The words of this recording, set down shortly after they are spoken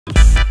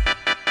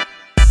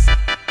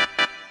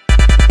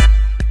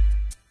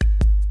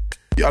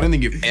I don't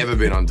think you've ever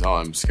been on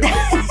time,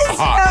 Scarlett.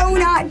 So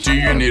not Do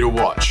you need a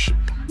watch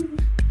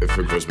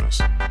for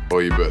Christmas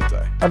or your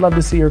birthday? I'd love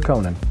to see your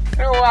Conan.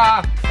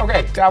 Oh,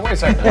 okay, wait a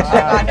second.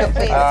 no,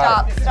 please,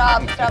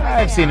 stop.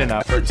 I've seen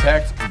enough.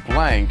 Protect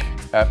blank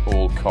at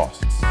all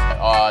costs.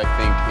 I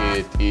think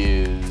it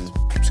is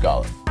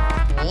Scarlett.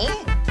 Me?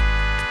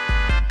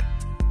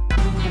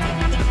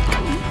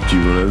 Do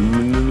you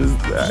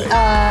want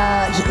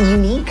to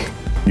Unique.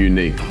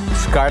 Unique.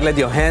 Scarlett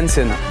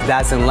Johansson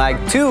doesn't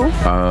like to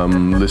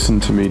Listen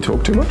to me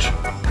talk too much.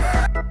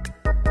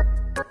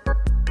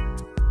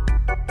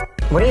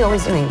 What are you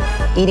always doing?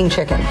 Eating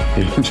chicken.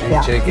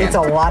 Yeah, chicken. it's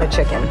a lot of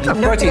chicken. I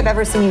don't think I've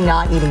ever seen you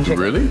not eating chicken.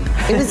 Really?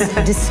 It was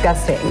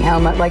disgusting.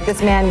 Like,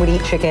 this man would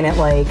eat chicken at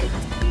like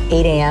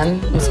 8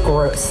 a.m. It was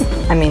gross.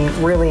 I mean,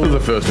 really. The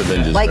first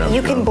Avengers. Like,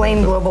 you can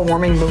blame global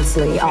warming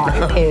mostly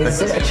on his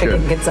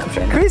chicken Good.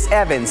 consumption. Chris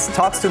Evans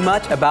talks too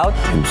much about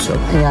himself.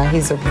 Yeah,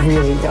 he's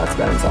really talks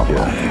about himself a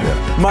lot.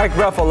 Yeah. Mark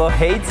Ruffalo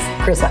hates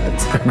Chris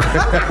Evans. We've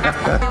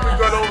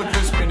got all the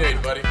crisps we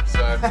need, buddy. So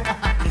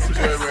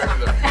enjoy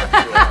wherever the fuck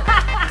you are.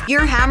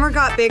 Your hammer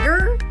got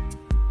bigger?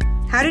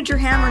 How did your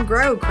hammer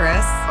grow,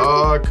 Chris?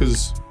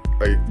 Because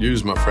I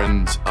used my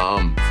friend's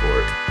arm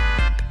for it.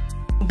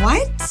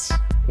 What?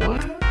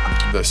 What?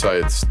 They say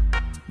it's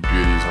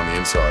beauty's on the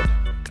inside,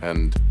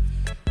 and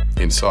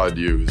inside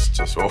you is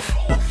just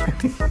awful.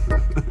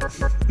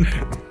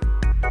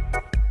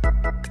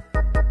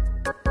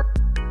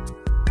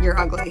 You're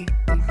ugly.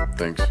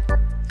 Thanks.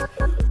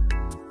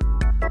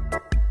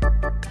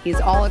 He's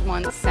all at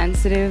once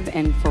sensitive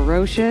and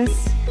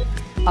ferocious,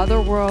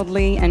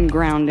 otherworldly and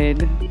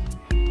grounded.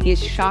 He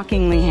is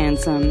shockingly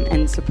handsome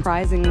and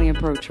surprisingly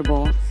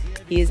approachable.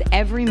 He is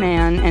every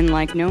man and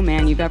like no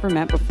man you've ever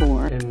met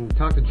before. And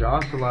talked to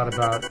Joss a lot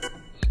about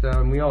stuff,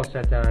 and we all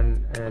sat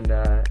down and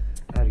had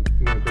a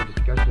good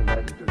discussion about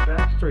it. The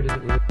backstory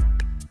doesn't really...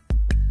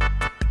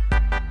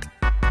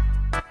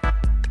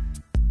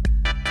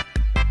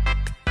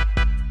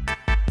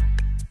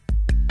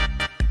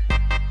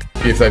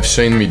 If they've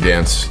seen me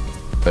dance,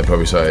 they'd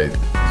probably say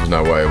there's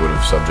no way I would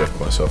have subjected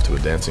myself to a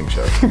dancing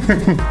show.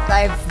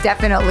 I've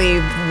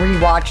definitely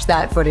rewatched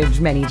that footage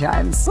many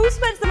times. Who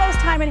spends the most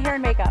time in hair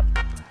and makeup?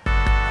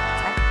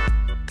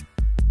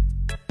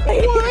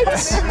 What?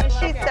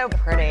 She's so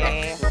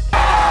pretty.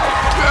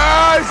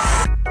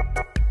 Yes!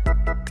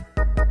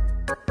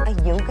 A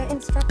yoga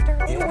instructor?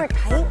 They don't wear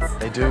tights?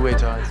 They do wear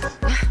tights.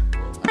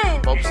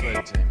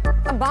 Bobsled team.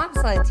 A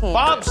bobsled team.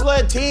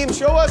 Bobsled team,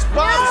 show us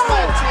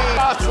bobsled team.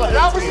 Bobsled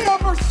That was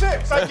number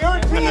 6. I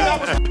guarantee you that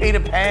was Peter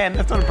Pan.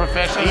 That's not a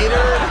profession.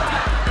 Peter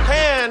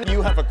Pan.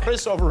 You have a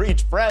Chris over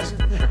each breast.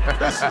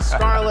 This is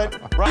Scarlett.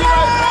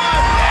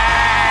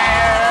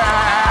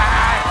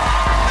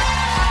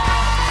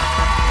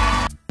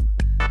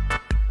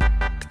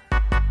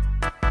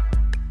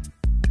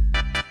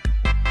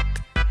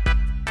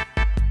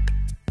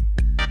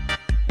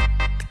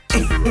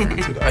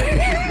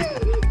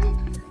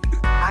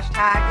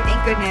 Hashtag,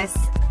 thank goodness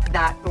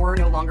that Thor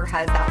no longer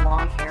has that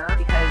long hair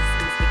because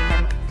it was taking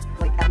him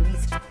like at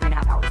least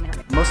 3.5 hours in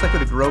hair. Most likely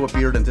to grow a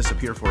beard and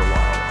disappear for a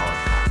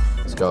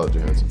while. Scarlett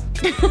Johansson.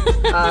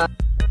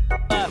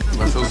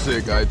 I feel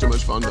sick. I had too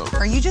much fun though.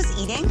 Are you just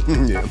eating?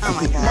 Yeah. Oh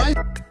my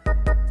god.